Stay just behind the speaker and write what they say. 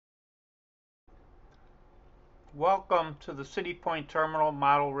Welcome to the City Point Terminal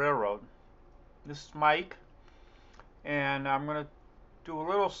Model Railroad. This is Mike, and I'm going to do a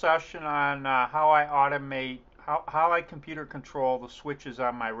little session on how I computer control the switches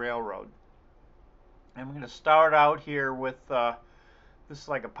on my railroad. I'm going to start out here with this is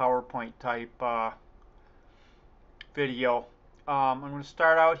like a PowerPoint type video. I'm going to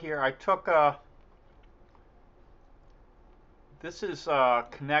start out here. This is a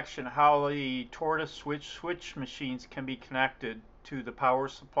connection, how the tortoise switch machines can be connected to the power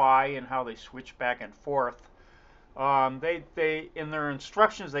supply and how they switch back and forth. They in their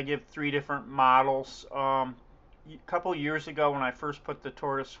instructions they give three different models. A couple years ago when I first put the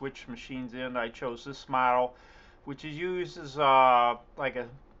tortoise switch machines in, I chose this model, which uses like a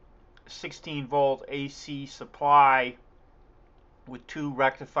 16-volt AC supply with two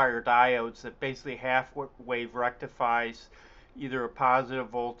rectifier diodes that basically half-wave rectifies either a positive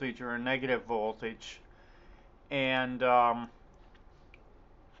voltage or a negative voltage, and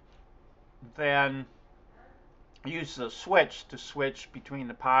then use the switch to switch between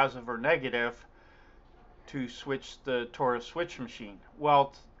the positive or negative to switch the tortoise switch machine.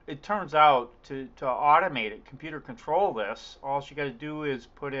 Well, it turns out to automate it, computer control this, all you got to do is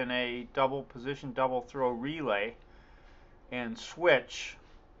put in a double position, double throw relay and switch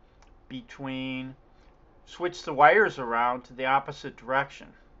the wires around to the opposite direction.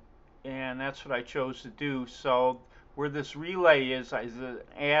 And that's what I chose to do. So where this relay is an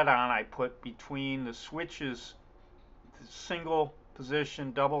add-on I put between the switches, the single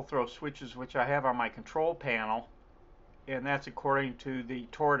position double throw switches which I have on my control panel, and that's according to the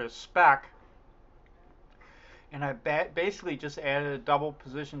tortoise spec. And I basically just added a double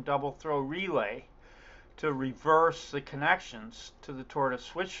position double throw relay to reverse the connections to the tortoise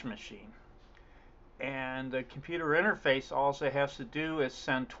switch machine. And the computer interface also has to do is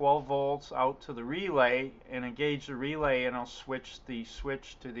send 12 volts out to the relay and engage the relay, and I'll switch the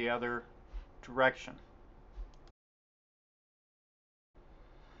switch to the other direction.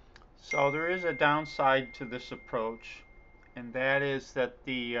 So there is a downside to this approach, and that is that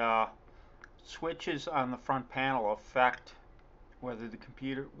the switches on the front panel affect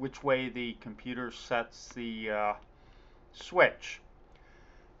which way the computer sets the switch.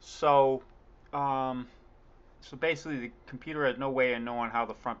 So so basically the computer has no way of knowing how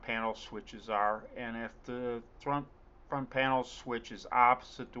the front panel switches are, and if the front panel switch is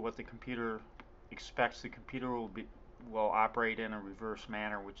opposite to what the computer expects, the computer will operate in a reverse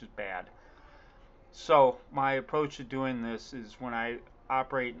manner, which is bad. So my approach to doing this is when I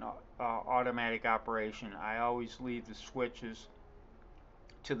operate an automatic operation, I always leave the switches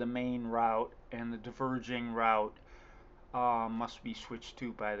to the main route, and the diverging route must be switched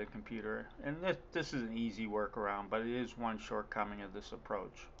to by the computer. And this is an easy workaround, but it is one shortcoming of this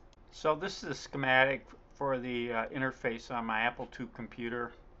approach. So this is a schematic for the interface on my Apple II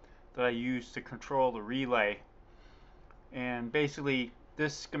computer that I use to control the relay. And basically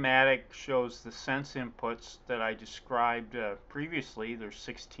this schematic shows the sense inputs that I described previously. There's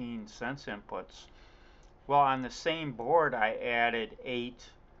 16 sense inputs. Well, on the same board I added 8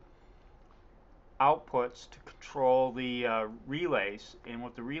 outputs to control the relays, and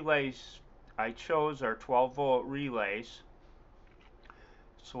what the relays I chose are 12-volt relays.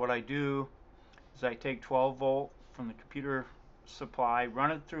 So what I do is I take 12-volt from the computer supply, run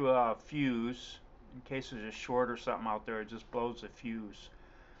it through a fuse in case there's a short or something out there. It just blows the fuse.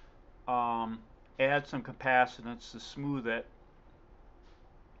 Add some capacitance to smooth it,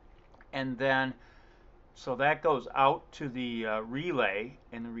 and then so that goes out to the relay,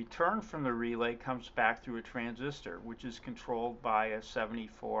 and the return from the relay comes back through a transistor, which is controlled by a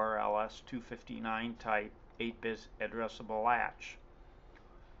 74 LS259 type 8-bit addressable latch.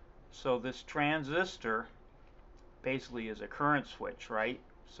 So this transistor basically is a current switch, right?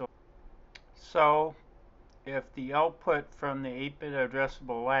 So if the output from the 8-bit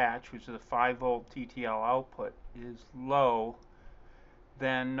addressable latch, which is a 5-volt TTL output, is low,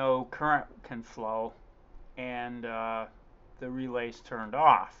 then no current can flow, and the relay's turned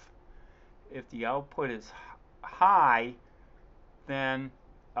off. If the output is high, then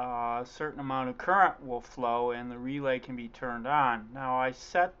a certain amount of current will flow and the relay can be turned on. Now I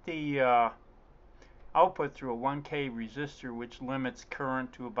set the output through a 1K resistor, which limits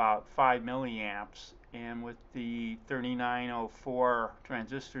current to about 5 milliamps, and with the 3904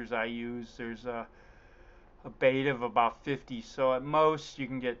 transistors I use, there's a beta of about 50, so at most you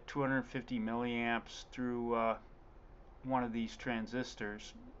can get 250 milliamps through one of these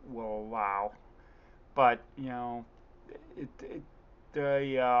transistors will allow. But you know,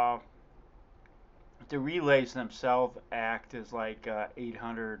 the relays themselves act as like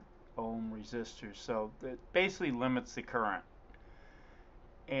 800 ohm resistors. So it basically limits the current.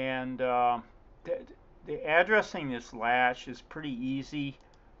 And the addressing this latch is pretty easy.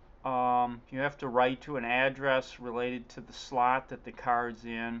 You have to write to an address related to the slot that the card's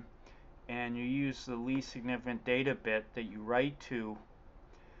in, and you use the least significant data bit that you write to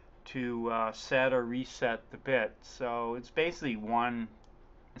set or reset the bit. So it's basically one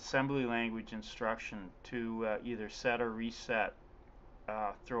assembly language instruction to either set or reset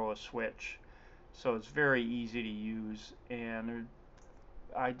through a switch. So it's very easy to use, and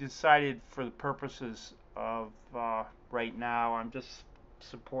I decided for the purposes of right now, I'm just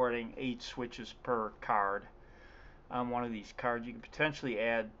supporting 8 switches per card on one of these cards. You can potentially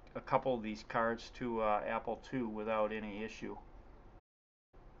add a couple of these cards to Apple II without any issue.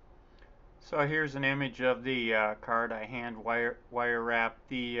 So here's an image of the card. I hand wire wrapped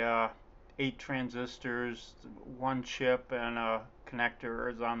the 8 transistors, 1 chip, and a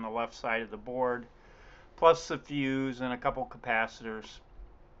connector is on the left side of the board, plus the fuse and a couple capacitors.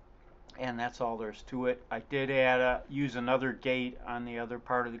 And that's all there's to it. I did use another gate on the other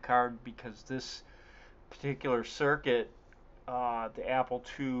part of the card because this particular circuit, the Apple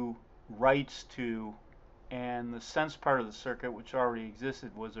II writes to, and the sense part of the circuit, which already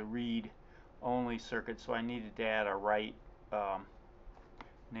existed, was a read only circuit, so I needed to add a write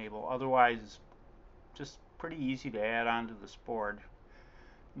enable. Otherwise, it's just pretty easy to add onto this board.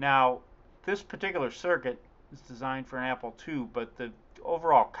 Now, this particular circuit is designed for an Apple II, but the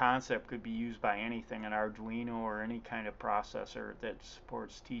overall concept could be used by anything, an Arduino or any kind of processor that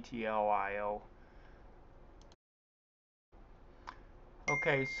supports TTL/IO.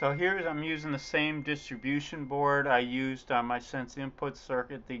 Okay, so here I'm using the same distribution board I used on my sense input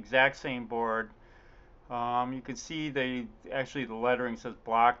circuit, the exact same board. You can see actually the lettering says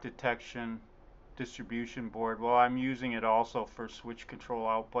block detection distribution board. Well, I'm using it also for switch control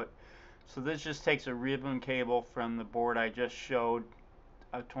output. So this just takes a ribbon cable from the board I just showed,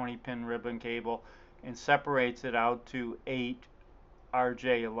 a 20-pin ribbon cable, and separates it out to 8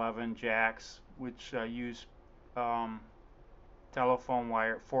 RJ11 jacks, which use telephone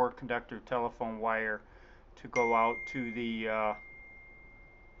wire, 4-conductor telephone wire, to go out to the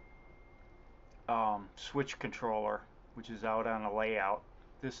switch controller, which is out on a layout.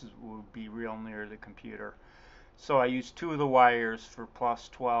 This would be real near the computer. So I use 2 of the wires for plus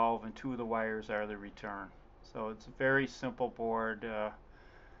 12, and 2 of the wires are the return. So it's a very simple board,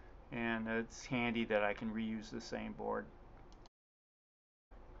 and it's handy that I can reuse the same board.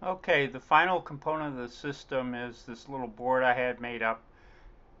 Okay, the final component of the system is this little board I had made up.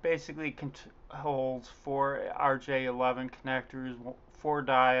 Basically holds 4 RJ11 connectors, 4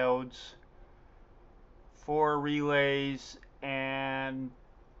 diodes, 4 relays, and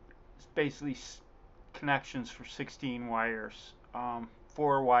it's basically connections for 16 wires.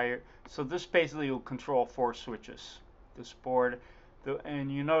 4 wire. So this basically will control 4 switches. This board,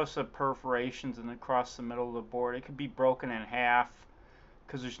 and you notice the perforations across the middle of the board. It could be broken in half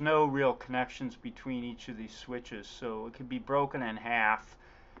because there's no real connections between each of these switches. So it could be broken in half,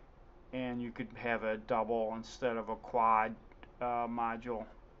 and you could have a double instead of a quad module.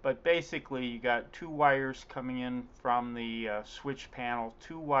 But basically, you got 2 wires coming in from the switch panel,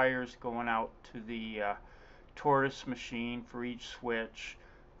 2 wires going out to the tortoise machine for each switch,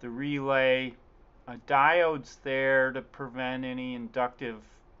 the relay, a diode's there to prevent any inductive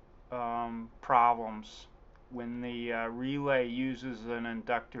problems when the relay uses an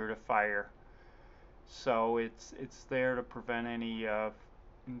inductor to fire. So it's there to prevent any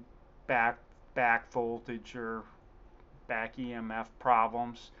back voltage or back EMF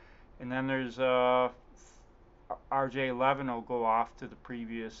problems. And then there's RJ11 will go off to the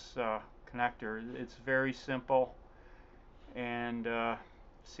previous connector. It's very simple and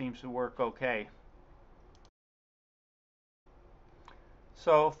seems to work okay.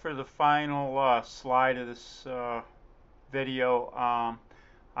 So for the final slide of this video,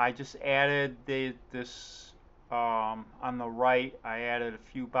 I just added this on the right. I added a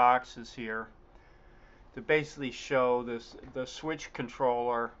few boxes here to basically show the switch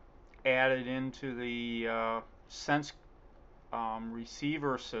controller added into the sense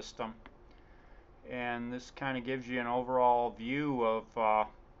receiver system, and this kind of gives you an overall view of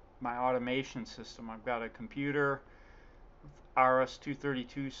my automation system. I've got a computer,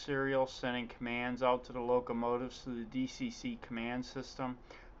 RS-232 serial, sending commands out to the locomotives through the DCC command system.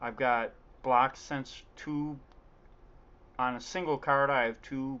 I've got block sense 2. On a single card, I have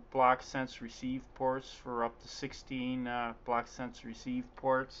 2 block sense receive ports for up to 16 block sense receive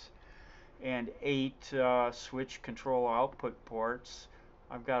ports, and 8 switch control output ports.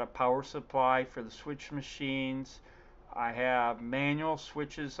 I've got a power supply for the switch machines, I have manual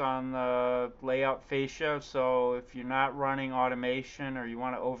switches on the layout fascia, so if you're not running automation or you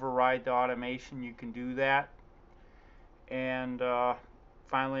want to override the automation, you can do that. And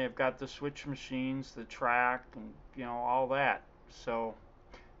finally, I've got the switch machines, the track, and all that. So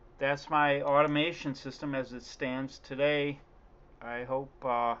that's my automation system as it stands today. I hope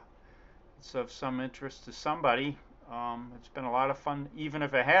it's of some interest to somebody. It's been a lot of fun, even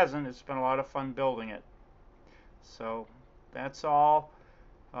if it hasn't, it's been a lot of fun building it. So that's all.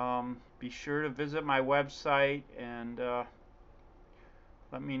 Be sure to visit my website and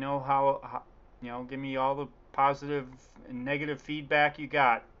let me know how, give me all the positive and negative feedback you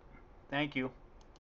got. Thank you.